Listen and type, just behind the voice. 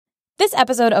This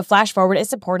episode of Flash Forward is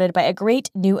supported by a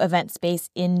great new event space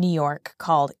in New York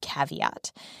called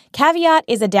Caveat. Caveat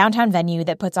is a downtown venue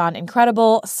that puts on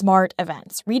incredible, smart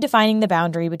events, redefining the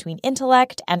boundary between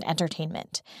intellect and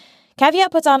entertainment.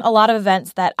 Caveat puts on a lot of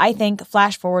events that I think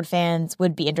Flash Forward fans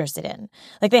would be interested in.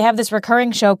 Like they have this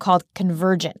recurring show called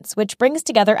Convergence, which brings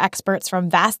together experts from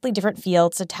vastly different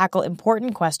fields to tackle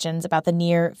important questions about the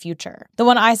near future. The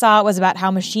one I saw was about how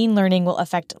machine learning will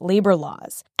affect labor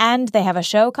laws. And they have a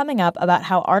show coming up about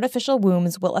how artificial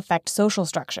wombs will affect social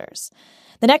structures.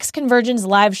 The next Convergence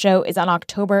live show is on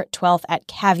October 12th at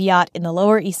Caveat in the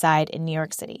Lower East Side in New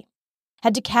York City.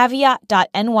 Head to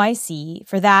caveat.nyc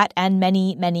for that and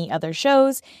many, many other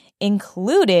shows,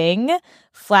 including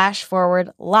Flash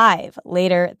Forward Live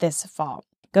later this fall.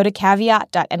 Go to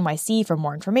caveat.nyc for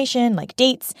more information, like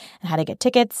dates and how to get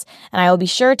tickets, and I will be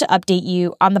sure to update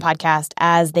you on the podcast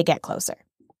as they get closer.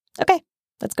 Okay,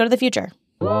 let's go to the future.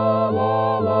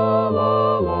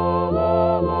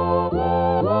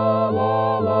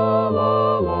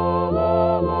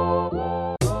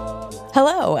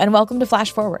 Hello, and welcome to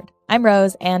Flash Forward. I'm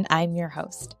Rose, and I'm your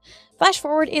host. Flash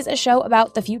Forward is a show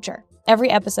about the future. Every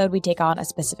episode, we take on a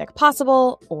specific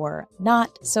possible or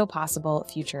not so possible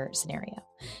future scenario.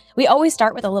 We always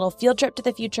start with a little field trip to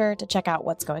the future to check out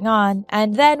what's going on,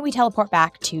 and then we teleport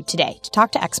back to today to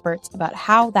talk to experts about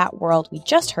how that world we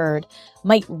just heard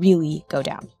might really go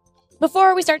down.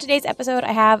 Before we start today's episode,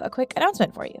 I have a quick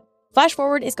announcement for you. Flash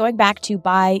Forward is going back to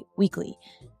bi-weekly,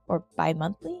 or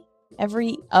bi-monthly?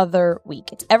 Every other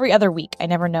week. It's every other week. I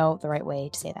never know the right way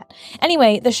to say that.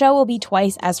 Anyway, the show will be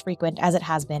twice as frequent as it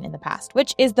has been in the past,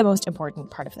 which is the most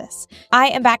important part of this. I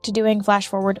am back to doing Flash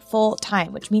Forward full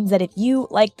time, which means that if you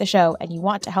like the show and you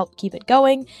want to help keep it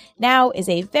going, now is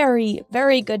a very,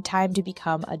 very good time to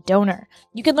become a donor.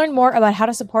 You can learn more about how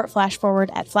to support Flash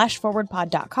Forward at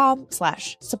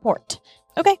flashforwardpod.com/support.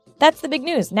 Okay, that's the big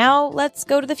news. Now let's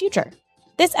go to the future.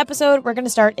 This episode, we're going to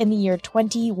start in the year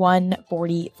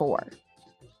 2144.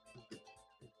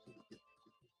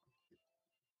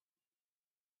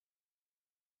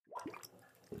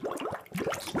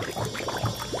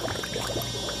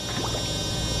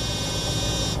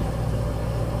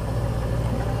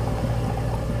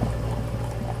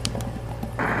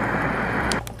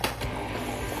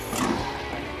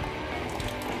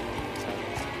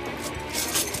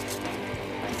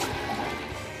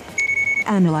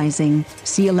 Analyzing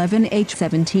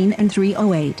C11H17 and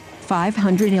 308,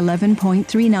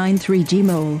 511.393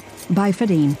 G-mol,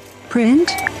 bifidine.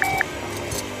 Print.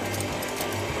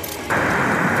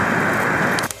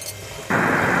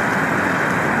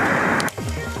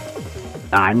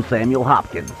 I'm Samuel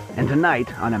Hopkins, and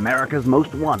tonight on America's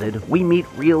Most Wanted, we meet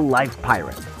real-life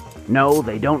pirates. No,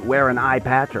 they don't wear an eye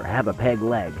patch or have a peg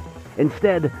leg.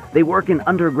 Instead, they work in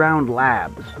underground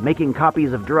labs, making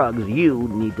copies of drugs you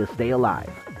need to stay alive.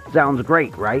 Sounds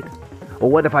great, right? Well,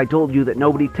 what if I told you that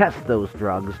nobody tests those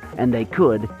drugs, and they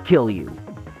could kill you?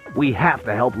 We have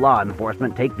to help law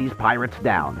enforcement take these pirates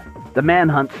down. The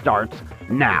manhunt starts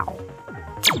now.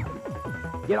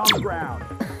 Get on the ground.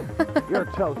 You're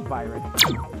toast, pirate.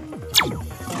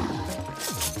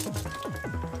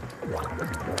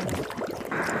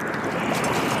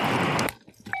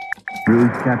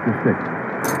 Hebrews chapter 6.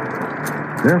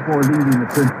 Therefore, leaving the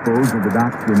principles of the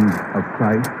doctrine of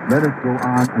Christ, let us go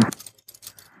on and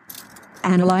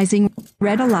Analyzing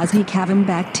Retinolazine cavum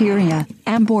bacteria,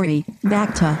 Ambori,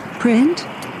 Bacta. Print.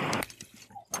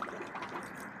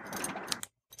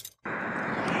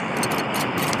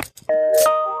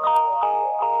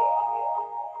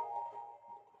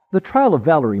 The trial of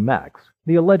Valerie Max,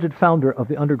 the alleged founder of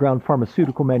the underground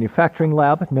pharmaceutical manufacturing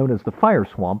lab known as the Fire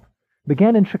Swamp,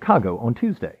 began in Chicago on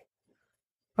Tuesday.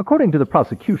 According to the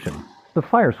prosecution, the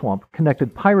Fire Swamp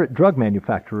connected pirate drug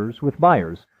manufacturers with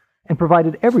buyers and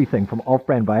provided everything from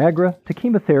off-brand Viagra to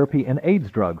chemotherapy and AIDS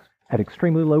drugs at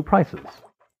extremely low prices.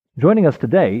 Joining us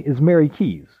today is Mary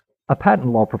Keyes, a patent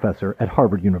law professor at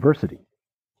Harvard University.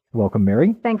 Welcome,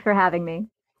 Mary. Thanks for having me.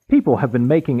 People have been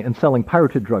making and selling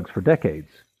pirated drugs for decades,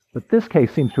 but this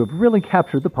case seems to have really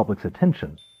captured the public's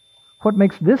attention. What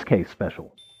makes this case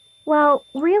special? Well,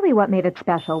 really what made it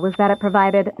special was that it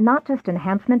provided not just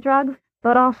enhancement drugs,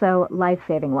 but also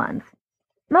life-saving ones.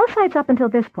 Most sites up until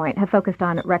this point have focused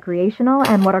on recreational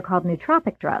and what are called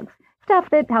nootropic drugs,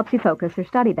 stuff that helps you focus or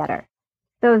study better.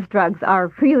 Those drugs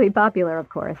are really popular, of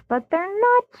course, but they're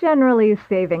not generally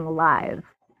saving lives.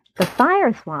 The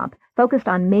Fire Swamp focused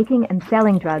on making and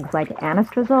selling drugs like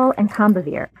anastrozole and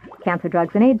Combivir, cancer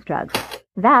drugs and AIDS drugs.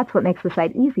 That's what makes the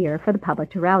site easier for the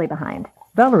public to rally behind.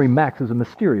 Valerie Max is a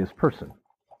mysterious person.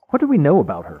 What do we know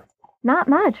about her? Not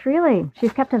much, really.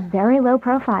 She's kept a very low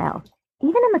profile.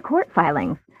 Even in the court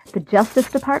filings, the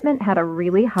Justice Department had a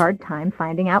really hard time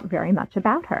finding out very much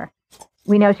about her.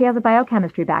 We know she has a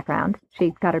biochemistry background.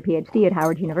 She got her PhD at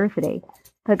Howard University.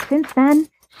 But since then,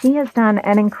 she has done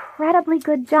an incredibly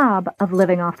good job of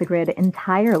living off the grid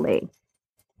entirely.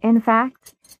 In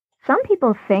fact, some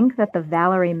people think that the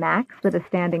Valerie Max that is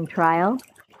standing trial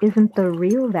isn't the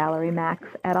real Valerie Max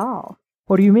at all.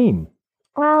 What do you mean?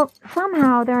 Well,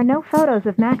 somehow there are no photos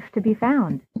of Max to be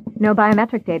found. No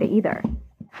biometric data either.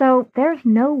 So there's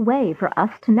no way for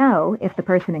us to know if the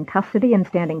person in custody and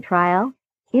standing trial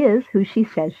is who she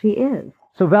says she is.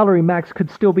 So Valerie Max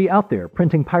could still be out there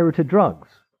printing pirated drugs.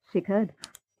 She could.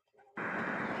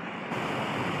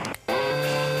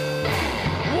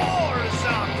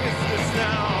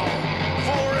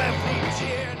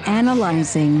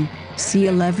 Analyzing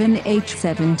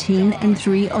C11H17 and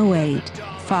 308,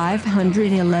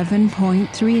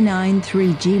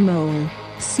 511.393 G mole.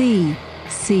 C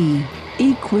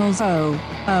equals O,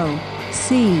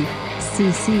 C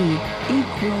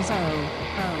equals O,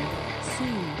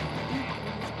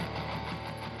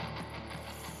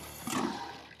 C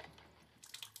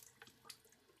equals.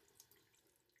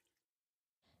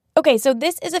 Okay, so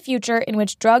this is a future in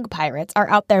which drug pirates are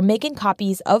out there making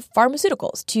copies of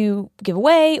pharmaceuticals to give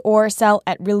away or sell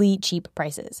at really cheap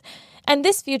prices. And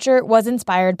this future was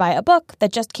inspired by a book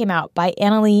that just came out by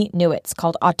Annalee Newitz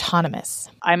called Autonomous.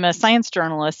 I'm a science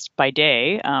journalist by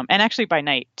day, and actually by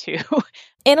night, too.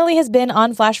 Annalee has been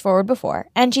on Flash Forward before,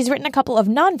 and she's written a couple of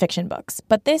nonfiction books,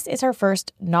 but this is her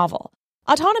first novel.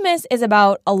 Autonomous is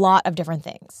about a lot of different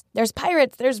things. There's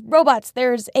pirates, there's robots,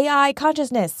 there's AI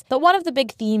consciousness. But one of the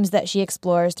big themes that she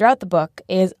explores throughout the book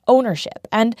is ownership,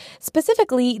 and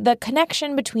specifically the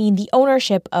connection between the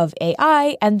ownership of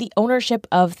AI and the ownership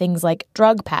of things like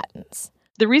drug patents.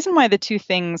 The reason why the two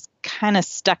things kind of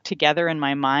stuck together in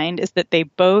my mind is that they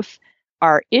both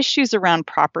are issues around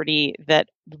property that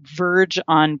verge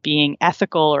on being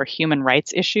ethical or human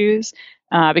rights issues.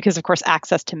 Because, of course,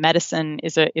 access to medicine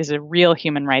is a real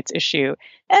human rights issue,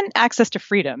 and access to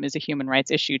freedom is a human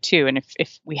rights issue, too. And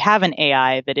if we have an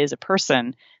AI that is a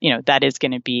person, that is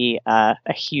going to be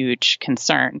a huge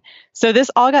concern. So this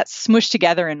all got smushed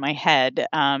together in my head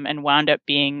and wound up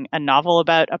being a novel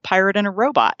about a pirate and a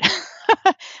robot.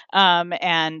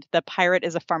 And the pirate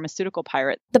is a pharmaceutical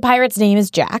pirate. The pirate's name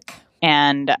is Jack.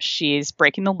 And she's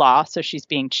breaking the law, so she's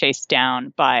being chased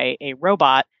down by a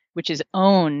robot, which is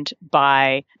owned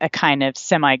by a kind of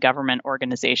semi-government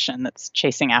organization that's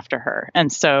chasing after her.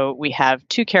 And so we have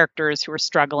two characters who are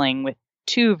struggling with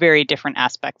two very different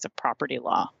aspects of property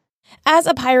law. As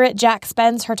a pirate, Jack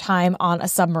spends her time on a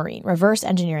submarine, reverse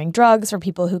engineering drugs for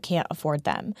people who can't afford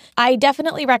them. I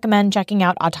definitely recommend checking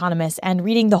out Autonomous and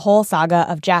reading the whole saga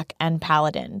of Jack and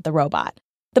Paladin, the robot.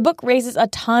 The book raises a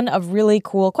ton of really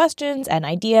cool questions and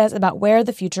ideas about where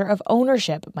the future of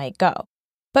ownership might go.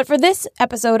 But for this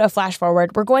episode of Flash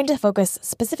Forward, we're going to focus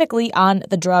specifically on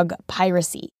the drug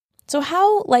piracy. So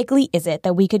how likely is it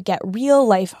that we could get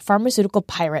real-life pharmaceutical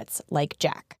pirates like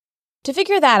Jack? To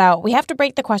figure that out, we have to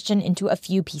break the question into a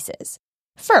few pieces.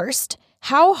 First,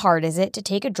 how hard is it to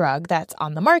take a drug that's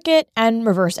on the market and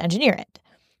reverse engineer it?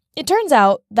 It turns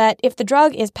out that if the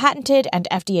drug is patented and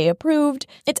FDA approved,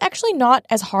 it's actually not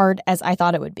as hard as I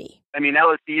thought it would be. I mean,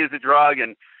 LSD is a drug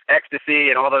and ecstasy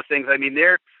and all those things. I mean,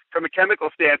 from a chemical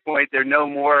standpoint, they're no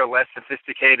more or less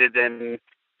sophisticated than,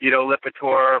 Lipitor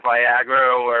or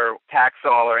Viagra or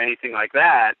Taxol or anything like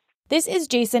that. This is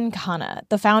Jason Khanna,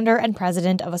 the founder and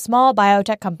president of a small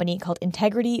biotech company called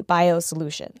Integrity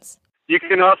Biosolutions. You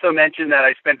can also mention that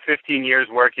I spent 15 years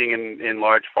working in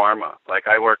large pharma. Like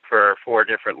I worked for 4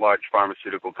 different large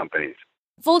pharmaceutical companies.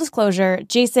 Full disclosure,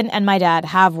 Jason and my dad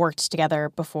have worked together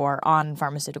before on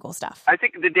pharmaceutical stuff. I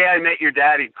think the day I met your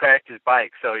dad, he crashed his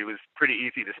bike, so he was pretty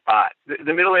easy to spot.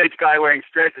 The middle-aged guy wearing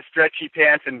stretchy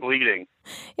pants and bleeding.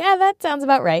 Yeah, that sounds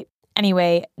about right.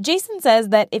 Anyway, Jason says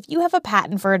that if you have a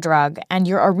patent for a drug and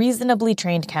you're a reasonably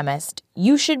trained chemist,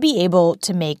 you should be able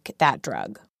to make that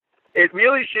drug. It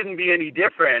really shouldn't be any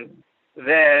different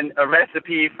than a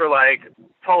recipe for,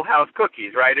 Toll House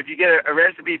cookies, right? If you get a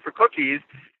recipe for cookies,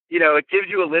 it gives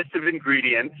you a list of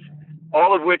ingredients,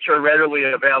 all of which are readily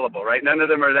available, right? None of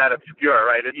them are that obscure,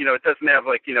 right? It doesn't have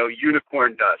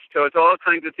unicorn dust. So it's all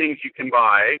kinds of things you can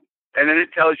buy. And then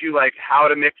it tells you how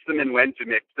to mix them and when to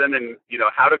mix them and,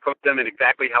 how to cook them and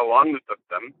exactly how long to cook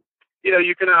them.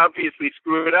 You can obviously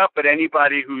screw it up, but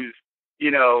anybody who's,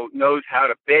 knows how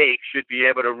to bake should be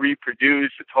able to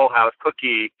reproduce a Toll House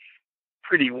cookie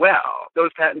pretty well.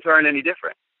 Those patents aren't any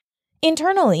different.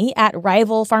 Internally, at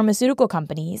rival pharmaceutical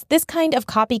companies, this kind of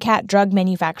copycat drug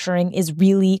manufacturing is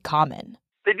really common.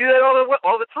 They do that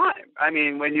all the time. I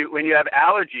mean, when you have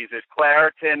allergies, there's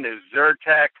Claritin, there's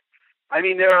Zyrtec. I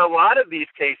mean, there are a lot of these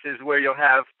cases where you'll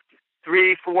have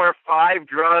 3, 4, 5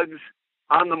 drugs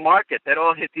on the market that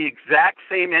all hit the exact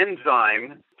same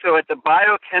enzyme. So at the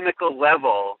biochemical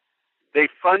level, they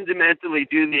fundamentally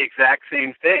do the exact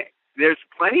same thing. There's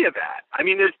plenty of that. I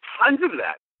mean, there's tons of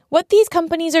that. What these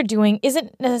companies are doing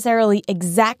isn't necessarily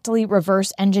exactly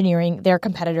reverse engineering their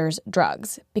competitors'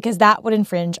 drugs, because that would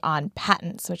infringe on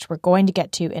patents, which we're going to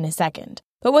get to in a second.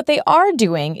 But what they are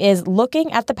doing is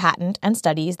looking at the patent and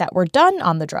studies that were done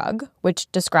on the drug, which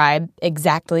describe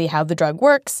exactly how the drug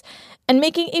works, and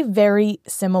making a very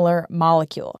similar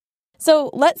molecule.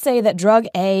 So let's say that drug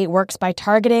A works by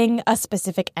targeting a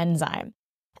specific enzyme.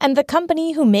 And the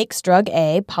company who makes drug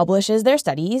A publishes their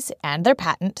studies and their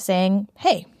patent saying,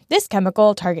 hey, this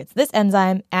chemical targets this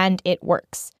enzyme and it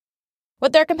works.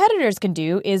 What their competitors can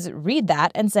do is read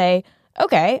that and say,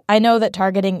 okay, I know that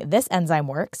targeting this enzyme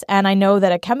works, and I know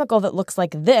that a chemical that looks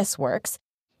like this works.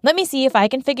 Let me see if I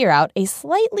can figure out a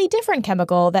slightly different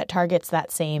chemical that targets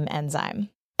that same enzyme.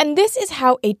 And this is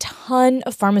how a ton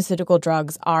of pharmaceutical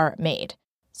drugs are made.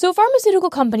 So pharmaceutical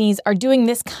companies are doing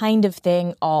this kind of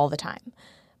thing all the time.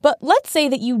 But let's say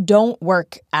that you don't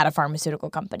work at a pharmaceutical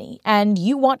company and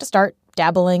you want to start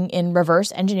dabbling in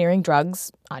reverse engineering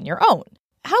drugs on your own.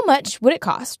 How much would it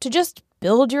cost to just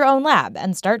build your own lab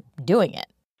and start doing it?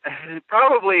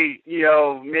 Probably,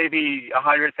 maybe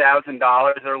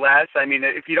 $100,000 or less. I mean,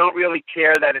 if you don't really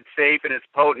care that it's safe and it's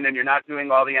potent and you're not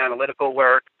doing all the analytical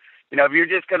work, if you're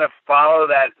just going to follow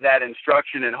that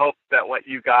instruction and hope that what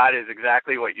you got is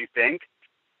exactly what you think,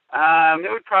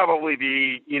 it would probably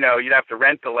be, you'd have to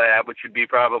rent the lab, which would be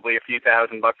probably a few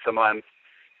 $1,000 a month.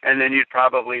 And then you'd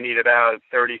probably need about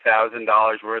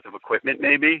 $30,000 worth of equipment,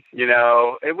 maybe.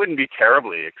 It wouldn't be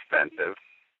terribly expensive.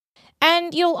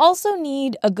 And you'll also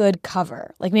need a good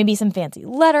cover, like maybe some fancy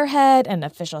letterhead, an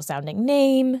official-sounding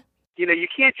name. You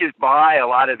can't just buy a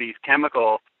lot of these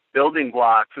chemical building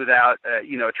blocks without,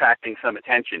 attracting some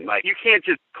attention. Like, you can't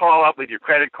just call up with your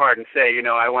credit card and say,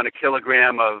 I want a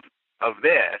kilogram of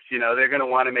this. They're going to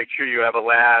want to make sure you have a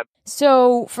lab.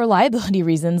 So for liability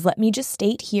reasons, let me just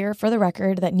state here for the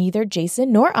record that neither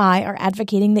Jason nor I are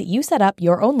advocating that you set up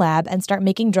your own lab and start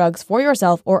making drugs for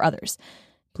yourself or others.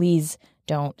 Please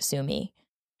don't sue me.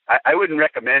 I wouldn't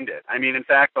recommend it. I mean, in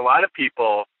fact, a lot of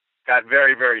people have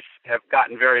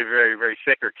gotten very, very, very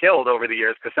sick or killed over the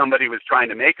years because somebody was trying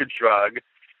to make a drug,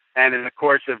 and in the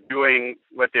course of doing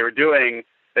what they were doing,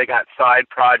 they got side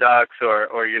products or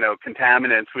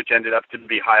contaminants, which ended up to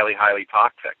be highly, highly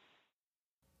toxic.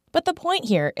 But the point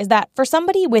here is that for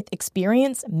somebody with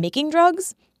experience making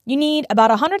drugs, you need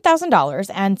about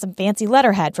 $100,000 and some fancy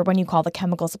letterhead for when you call the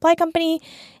chemical supply company,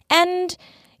 and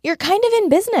you're kind of in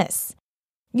business.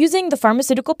 Using the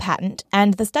pharmaceutical patent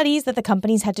and the studies that the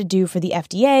companies had to do for the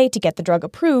FDA to get the drug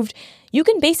approved, you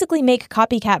can basically make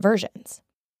copycat versions.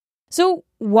 So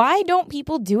why don't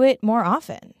people do it more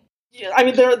often? Yeah, I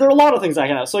mean, there are a lot of things that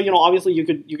can happen. So, obviously you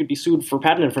could be sued for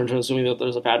patent infringement, assuming that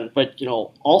there's a patent. But,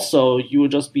 also you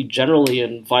would just be generally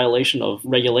in violation of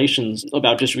regulations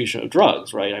about distribution of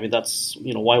drugs, right? I mean, that's,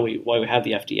 why we have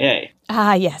the FDA.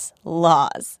 Ah, yes,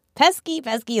 laws.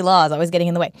 Pesky laws always getting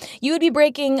in the way. You would be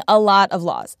breaking a lot of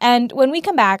laws. And when we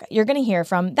come back, you're going to hear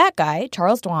from that guy,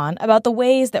 Charles Dwan, about the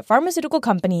ways that pharmaceutical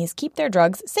companies keep their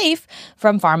drugs safe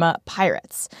from pharma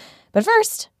pirates. But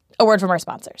first, a word from our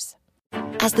sponsors.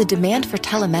 As the demand for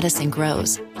telemedicine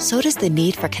grows, so does the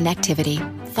need for connectivity.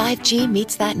 5G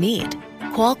meets that need.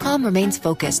 Qualcomm remains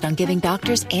focused on giving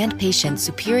doctors and patients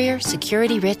superior,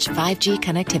 security-rich 5G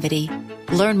connectivity.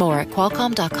 Learn more at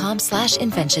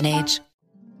qualcomm.com/InventionAge.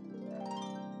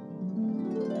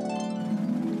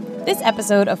 This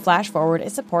episode of Flash Forward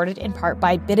is supported in part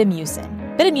by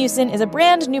Bitamucin. Bitamucin is a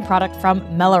brand new product from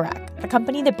Melorac, the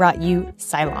company that brought you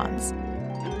Cylons.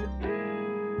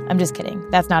 I'm just kidding.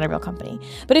 That's not a real company.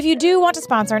 But if you do want to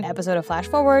sponsor an episode of Flash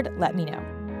Forward, let me know.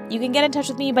 You can get in touch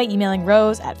with me by emailing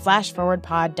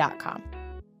rose@flashforwardpod.com.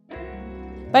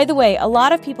 By the way, a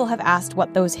lot of people have asked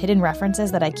what those hidden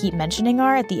references that I keep mentioning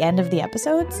are at the end of the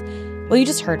episodes. Well, you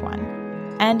just heard one.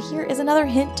 And here is another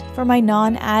hint for my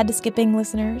non-ad skipping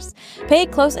listeners. Pay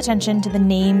close attention to the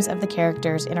names of the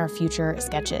characters in our future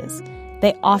sketches.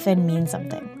 They often mean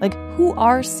something. Like, who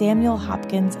are Samuel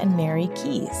Hopkins and Mary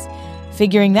Keyes?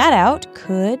 Figuring that out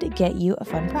could get you a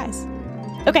fun prize.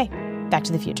 Okay, back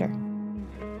to the future.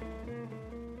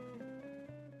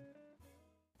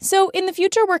 So in the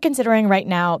future we're considering right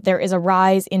now, there is a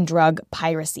rise in drug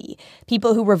piracy.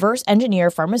 People who reverse engineer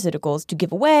pharmaceuticals to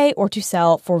give away or to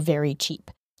sell for very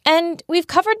cheap. And we've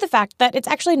covered the fact that it's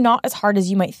actually not as hard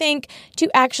as you might think to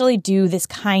actually do this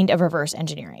kind of reverse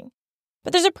engineering.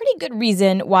 But there's a pretty good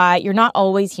reason why you're not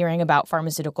always hearing about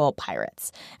pharmaceutical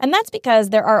pirates. And that's because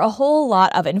there are a whole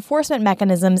lot of enforcement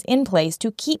mechanisms in place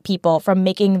to keep people from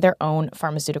making their own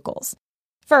pharmaceuticals.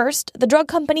 First, the drug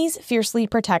companies fiercely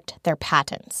protect their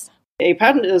patents. A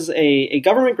patent is a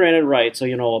government-granted right. So,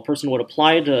 a person would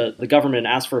apply to the government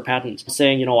and ask for a patent,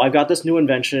 saying, I've got this new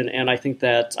invention and I think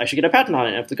that I should get a patent on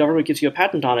it. And if the government gives you a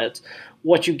patent on it,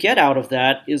 what you get out of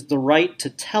that is the right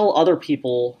to tell other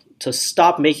people to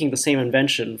stop making the same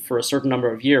invention for a certain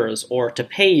number of years, or to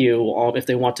pay you if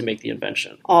they want to make the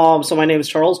invention. So my name is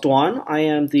Charles Dwan. I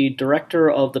am the director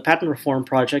of the Patent Reform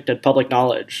Project at Public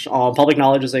Knowledge. Public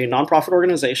Knowledge is a nonprofit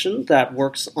organization that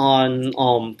works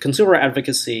on consumer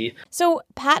advocacy. So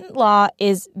patent law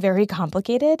is very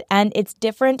complicated, and it's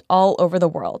different all over the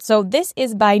world. So this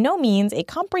is by no means a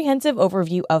comprehensive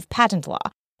overview of patent law.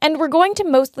 And we're going to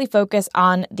mostly focus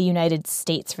on the United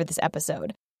States for this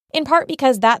episode, in part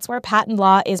because that's where patent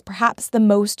law is perhaps the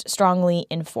most strongly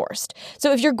enforced.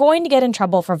 So if you're going to get in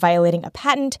trouble for violating a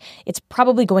patent, it's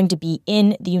probably going to be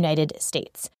in the United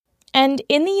States. And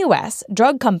in the US,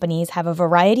 drug companies have a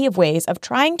variety of ways of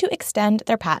trying to extend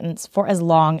their patents for as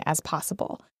long as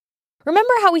possible.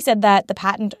 Remember how we said that the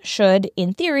patent should,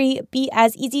 in theory, be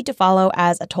as easy to follow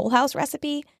as a Toll House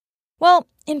recipe? Well,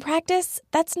 in practice,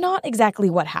 that's not exactly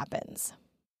what happens.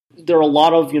 There are a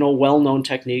lot of, well-known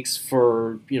techniques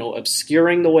for,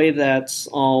 obscuring the way that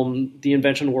the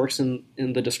invention works in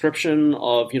the description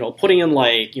of, putting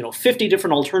in 50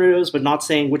 different alternatives, but not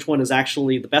saying which one is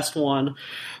actually the best one.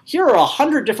 Here are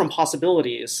 100 different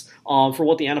possibilities for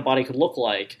what the antibody could look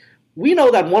like. We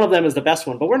know that one of them is the best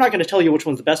one, but we're not going to tell you which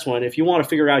one's the best one. If you want to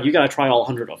figure out, you got to try all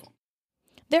 100 of them.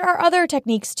 There are other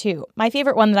techniques, too. My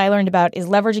favorite one that I learned about is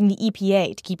leveraging the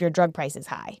EPA to keep your drug prices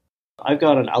high. I've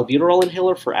got an albuterol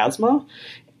inhaler for asthma,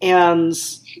 and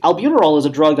albuterol is a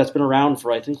drug that's been around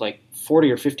for, I think,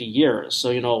 40 or 50 years.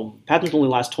 So, patent only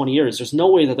lasts 20 years. There's no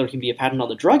way that there can be a patent on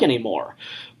the drug anymore.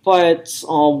 But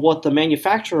what the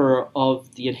manufacturer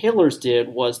of the inhalers did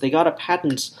was they got a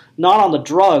patent not on the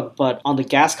drug, but on the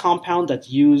gas compound that's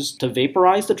used to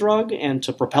vaporize the drug and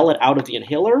to propel it out of the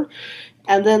inhaler.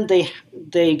 And then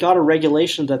they got a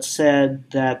regulation that said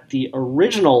that the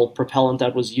original propellant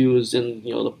that was used in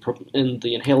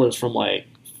the inhalers from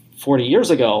 40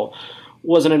 years ago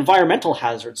was an environmental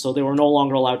hazard, so they were no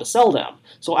longer allowed to sell them.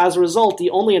 So as a result, the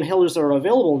only inhalers that are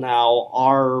available now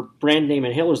are brand name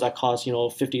inhalers that cost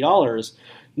 $50.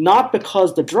 Not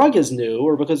because the drug is new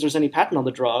or because there's any patent on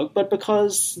the drug, but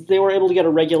because they were able to get a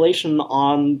regulation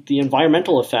on the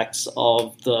environmental effects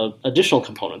of the additional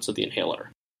components of the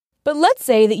inhaler. But let's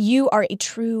say that you are a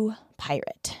true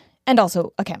pirate, and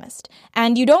also a chemist,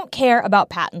 and you don't care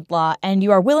about patent law, and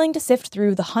you are willing to sift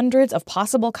through the hundreds of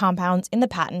possible compounds in the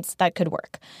patents that could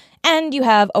work. And you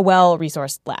have a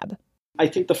well-resourced lab. I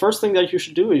think the first thing that you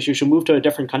should do is you should move to a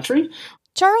different country.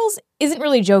 Charles isn't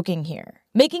really joking here.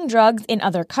 Making drugs in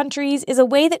other countries is a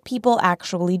way that people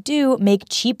actually do make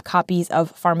cheap copies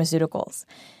of pharmaceuticals.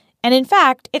 And in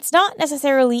fact, it's not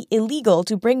necessarily illegal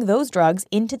to bring those drugs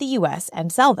into the U.S.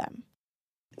 and sell them.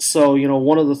 So,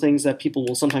 one of the things that people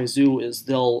will sometimes do is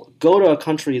they'll go to a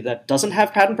country that doesn't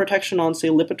have patent protection on, say,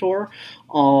 Lipitor,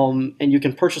 and you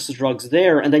can purchase the drugs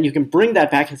there, and then you can bring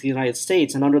that back into the United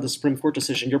States, and under the Supreme Court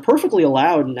decision, you're perfectly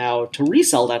allowed now to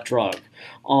resell that drug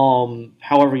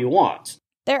however you want.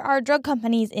 There are drug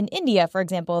companies in India, for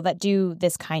example, that do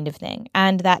this kind of thing,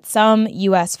 and that some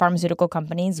U.S. pharmaceutical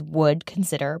companies would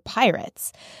consider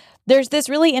pirates. There's this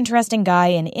really interesting guy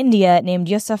in India named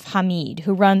Yusuf Hamid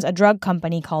who runs a drug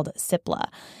company called Cipla.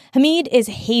 Hamid is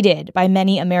hated by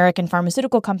many American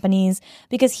pharmaceutical companies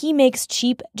because he makes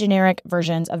cheap, generic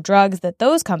versions of drugs that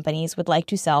those companies would like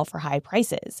to sell for high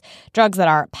prices, drugs that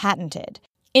are patented.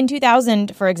 In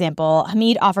 2000, for example,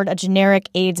 Hamid offered a generic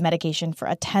AIDS medication for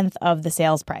a tenth of the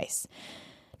sales price.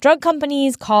 Drug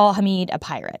companies call Hamid a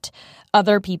pirate.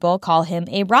 Other people call him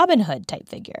a Robin Hood type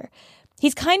figure.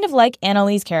 He's kind of like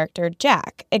Annalie's character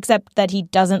Jack, except that he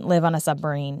doesn't live on a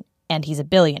submarine and he's a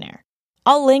billionaire.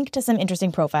 I'll link to some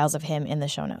interesting profiles of him in the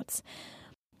show notes.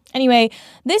 Anyway,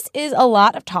 this is a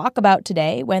lot of talk about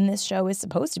today when this show is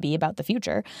supposed to be about the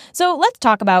future. So let's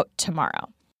talk about tomorrow.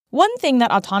 One thing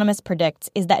that Autonomous predicts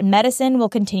is that medicine will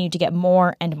continue to get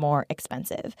more and more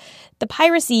expensive. The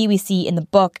piracy we see in the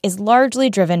book is largely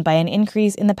driven by an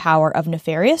increase in the power of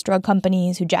nefarious drug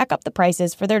companies who jack up the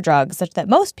prices for their drugs such that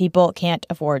most people can't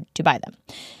afford to buy them.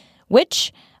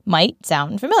 Which might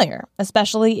sound familiar,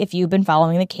 especially if you've been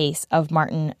following the case of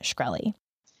Martin Shkreli.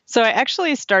 So I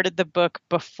actually started the book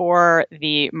before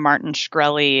the Martin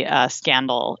Shkreli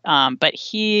scandal, but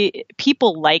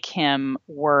people like him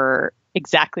were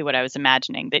exactly what I was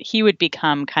imagining, that he would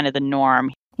become kind of the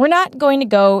norm. We're not going to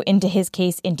go into his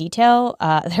case in detail.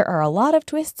 There are a lot of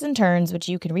twists and turns, which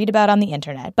you can read about on the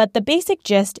internet. But the basic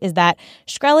gist is that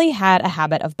Shkreli had a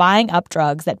habit of buying up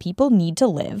drugs that people need to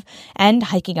live and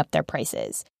hiking up their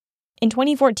prices. In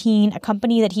 2014, a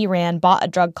company that he ran bought a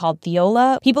drug called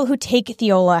Thiola. People who take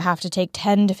Thiola have to take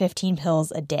 10 to 15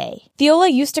 pills a day.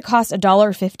 Thiola used to cost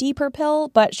 $1.50 per pill,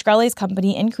 but Shkreli's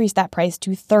company increased that price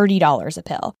to $30 a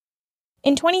pill.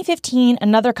 In 2015,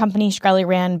 another company Shkreli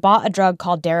ran bought a drug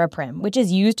called Daraprim, which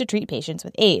is used to treat patients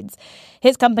with AIDS.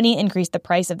 His company increased the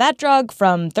price of that drug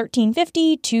from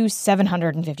 $13.50 to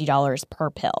 $750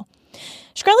 per pill.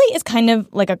 Shkreli is kind of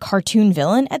like a cartoon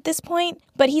villain at this point,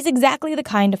 but he's exactly the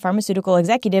kind of pharmaceutical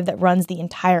executive that runs the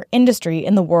entire industry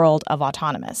in the world of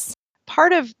autonomous.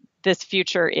 Part of this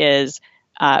future is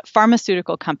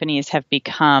pharmaceutical companies have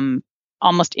become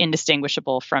almost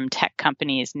indistinguishable from tech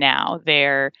companies now.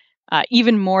 They're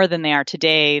even more than they are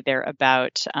today. They're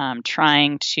about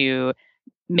trying to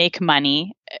make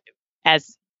money,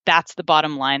 as that's the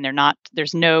bottom line.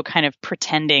 There's no kind of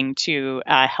pretending to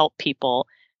help people.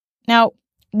 Now,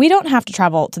 we don't have to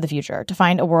travel to the future to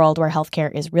find a world where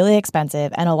healthcare is really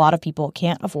expensive and a lot of people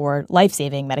can't afford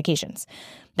life-saving medications.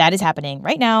 That is happening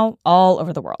right now all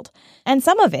over the world. And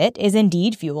some of it is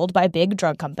indeed fueled by big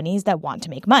drug companies that want to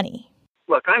make money.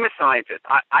 Look, I'm a scientist.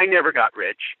 I never got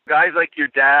rich. Guys like your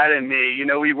dad and me,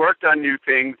 we worked on new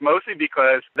things mostly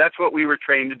because that's what we were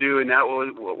trained to do and that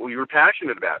was what we were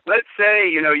passionate about. Let's say,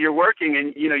 you're working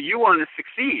and, you want to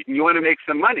succeed and you want to make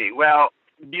some money. Well,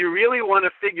 do you really want to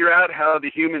figure out how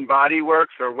the human body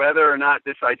works or whether or not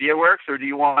this idea works? Or do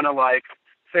you want to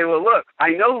say, well, look, I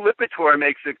know Lipitor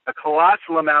makes a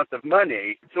colossal amount of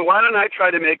money, so why don't I try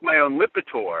to make my own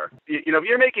Lipitor? If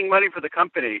you're making money for the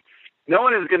company, no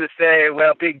one is going to say,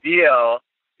 well, big deal.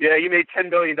 Yeah, you made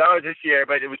 $10 billion this year,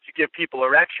 but it was to give people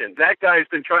erections. That guy's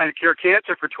been trying to cure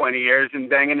cancer for 20 years and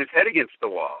banging his head against the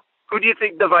wall. Who do you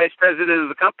think the vice president of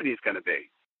the company is going to be?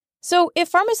 So if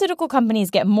pharmaceutical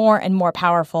companies get more and more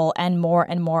powerful and more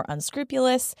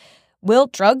unscrupulous, will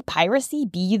drug piracy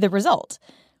be the result?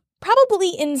 Probably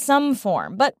in some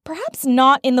form, but perhaps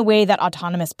not in the way that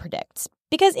Autonomous predicts.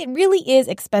 Because it really is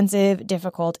expensive,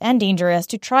 difficult, and dangerous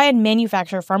to try and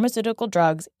manufacture pharmaceutical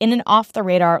drugs in an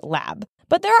off-the-radar lab.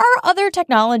 But there are other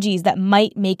technologies that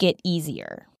might make it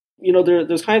easier.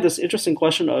 There's kind of this interesting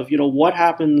question of, what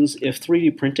happens if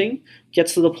 3D printing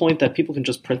gets to the point that people can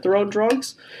just print their own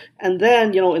drugs? And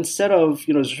then, instead of,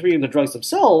 distributing the drugs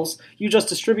themselves, you just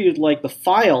distribute the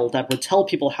file that would tell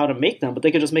people how to make them, but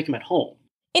they could just make them at home.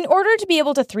 In order to be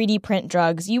able to 3D print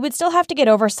drugs, you would still have to get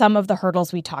over some of the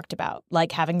hurdles we talked about,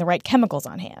 like having the right chemicals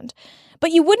on hand.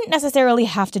 But you wouldn't necessarily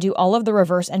have to do all of the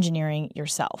reverse engineering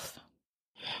yourself.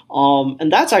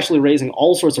 And that's actually raising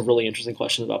all sorts of really interesting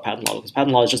questions about patent law, because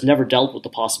patent law has just never dealt with the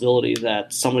possibility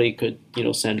that somebody could,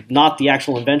 send not the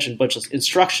actual invention, but just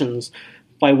instructions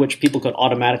by which people could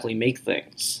automatically make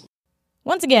things.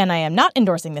 Once again, I am not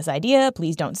endorsing this idea.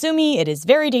 Please don't sue me. It is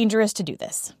very dangerous to do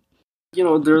this.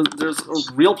 There's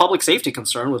a real public safety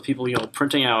concern with people,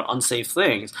 printing out unsafe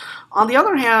things. On the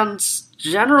other hand,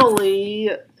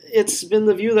 generally, it's been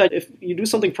the view that if you do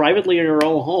something privately in your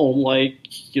own home,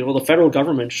 the federal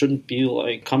government shouldn't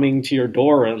be coming to your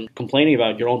door and complaining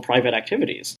about your own private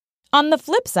activities. On the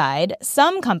flip side,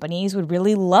 some companies would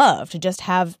really love to just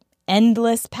have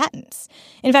endless patents.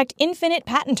 In fact, infinite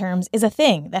patent terms is a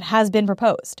thing that has been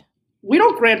proposed. We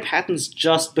don't grant patents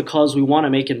just because we want to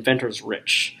make inventors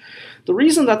rich. The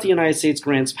reason that the United States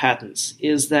grants patents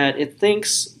is that it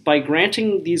thinks by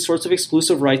granting these sorts of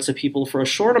exclusive rights to people for a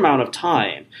short amount of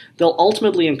time, they'll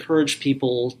ultimately encourage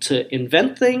people to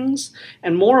invent things,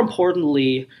 and more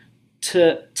importantly,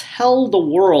 to tell the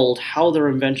world how their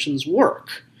inventions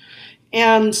work.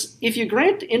 And if you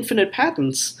grant infinite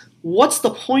patents, what's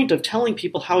the point of telling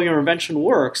people how your invention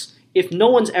works if no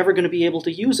one's ever going to be able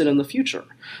to use it in the future?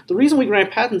 The reason we grant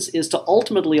patents is to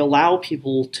ultimately allow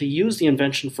people to use the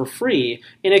invention for free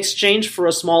in exchange for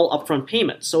a small upfront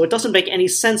payment. So it doesn't make any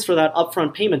sense for that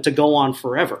upfront payment to go on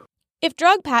forever. If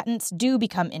drug patents do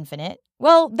become infinite,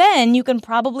 well, then you can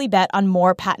probably bet on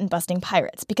more patent-busting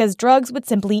pirates, because drugs would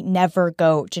simply never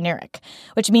go generic,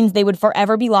 which means they would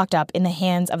forever be locked up in the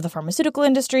hands of the pharmaceutical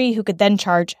industry, who could then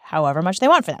charge however much they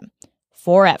want for them.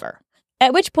 Forever.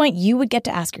 At which point you would get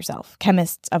to ask yourself,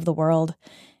 chemists of the world,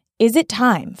 is it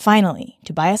time, finally,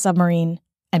 to buy a submarine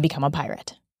and become a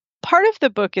pirate? Part of the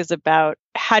book is about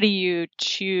how do you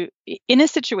choose, in a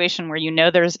situation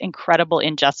where there's incredible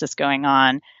injustice going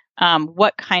on,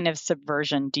 what kind of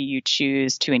subversion do you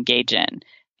choose to engage in?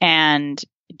 And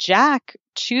Jack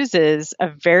chooses a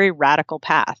very radical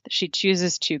path. She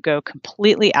chooses to go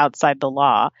completely outside the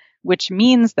law, which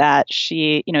means that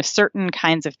she, certain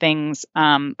kinds of things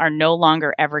are no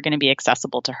longer ever going to be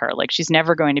accessible to her. Like she's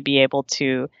never going to be able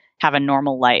to have a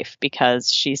normal life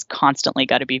because she's constantly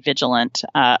got to be vigilant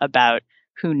about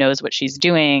who knows what she's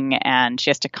doing, and she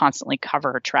has to constantly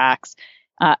cover her tracks.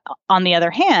 On the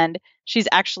other hand, she's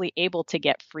actually able to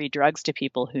get free drugs to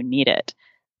people who need it.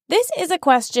 This is a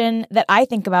question that I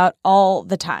think about all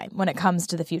the time when it comes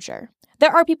to the future.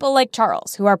 There are people like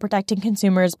Charles who are protecting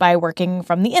consumers by working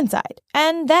from the inside.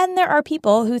 And then there are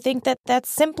people who think that that's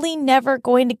simply never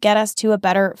going to get us to a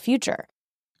better future.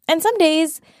 And some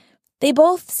days, they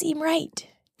both seem right.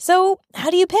 So how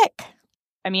do you pick?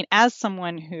 I mean, as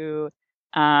someone who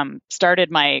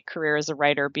started my career as a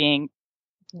writer being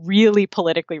really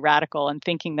politically radical and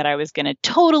thinking that I was going to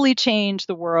totally change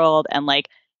the world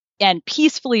and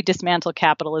peacefully dismantle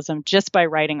capitalism just by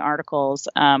writing articles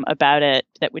about it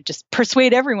that would just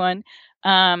persuade everyone,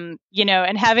 and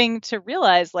having to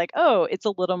realize it's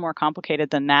a little more complicated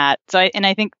than that. So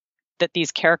I think that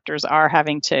these characters are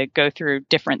having to go through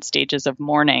different stages of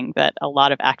mourning that a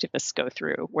lot of activists go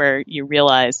through, where you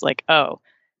realize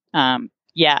I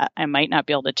might not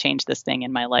be able to change this thing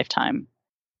in my lifetime.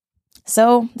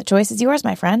 So the choice is yours,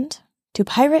 my friend. To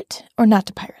pirate or not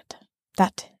to pirate?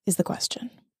 That is the question.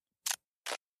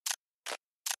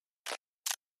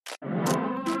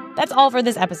 That's all for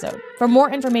this episode. For more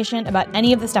information about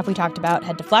any of the stuff we talked about,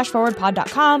 head to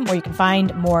flashforwardpod.com where you can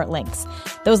find more links.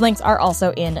 Those links are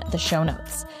also in the show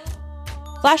notes.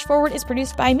 Flash Forward is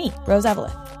produced by me, Rose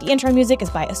Eveleth. The intro music is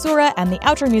by Asura, and the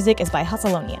outro music is by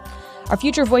Hustleonia. Our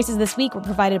feature voices this week were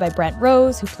provided by Brent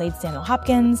Rose, who played Samuel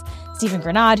Hopkins, Stephen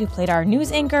Grenade, who played our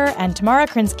news anchor, and Tamara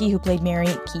Krinsky, who played Mary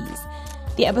Keyes.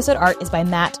 The episode art is by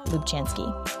Matt Lubchansky.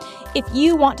 If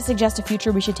you want to suggest a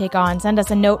future we should take on, send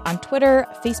us a note on Twitter,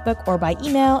 Facebook, or by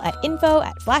email at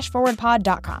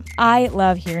info@flashforwardpod.com. I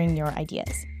love hearing your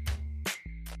ideas.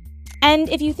 And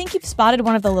if you think you've spotted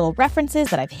one of the little references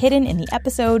that I've hidden in the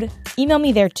episode, email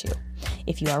me there too.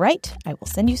 If you are right, I will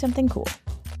send you something cool.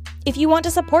 If you want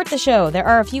to support the show, there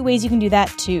are a few ways you can do that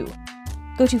too.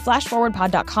 Go to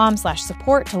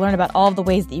flashforwardpod.com/support to learn about all of the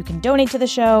ways that you can donate to the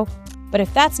show. But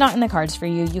if that's not in the cards for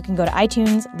you, you can go to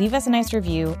iTunes, leave us a nice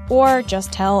review, or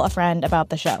just tell a friend about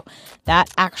the show. That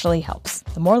actually helps.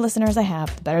 The more listeners I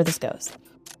have, the better this goes.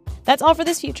 That's all for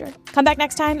this future. Come back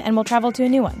next time and we'll travel to a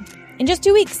new one. In just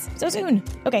 2 weeks. So soon.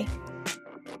 Okay,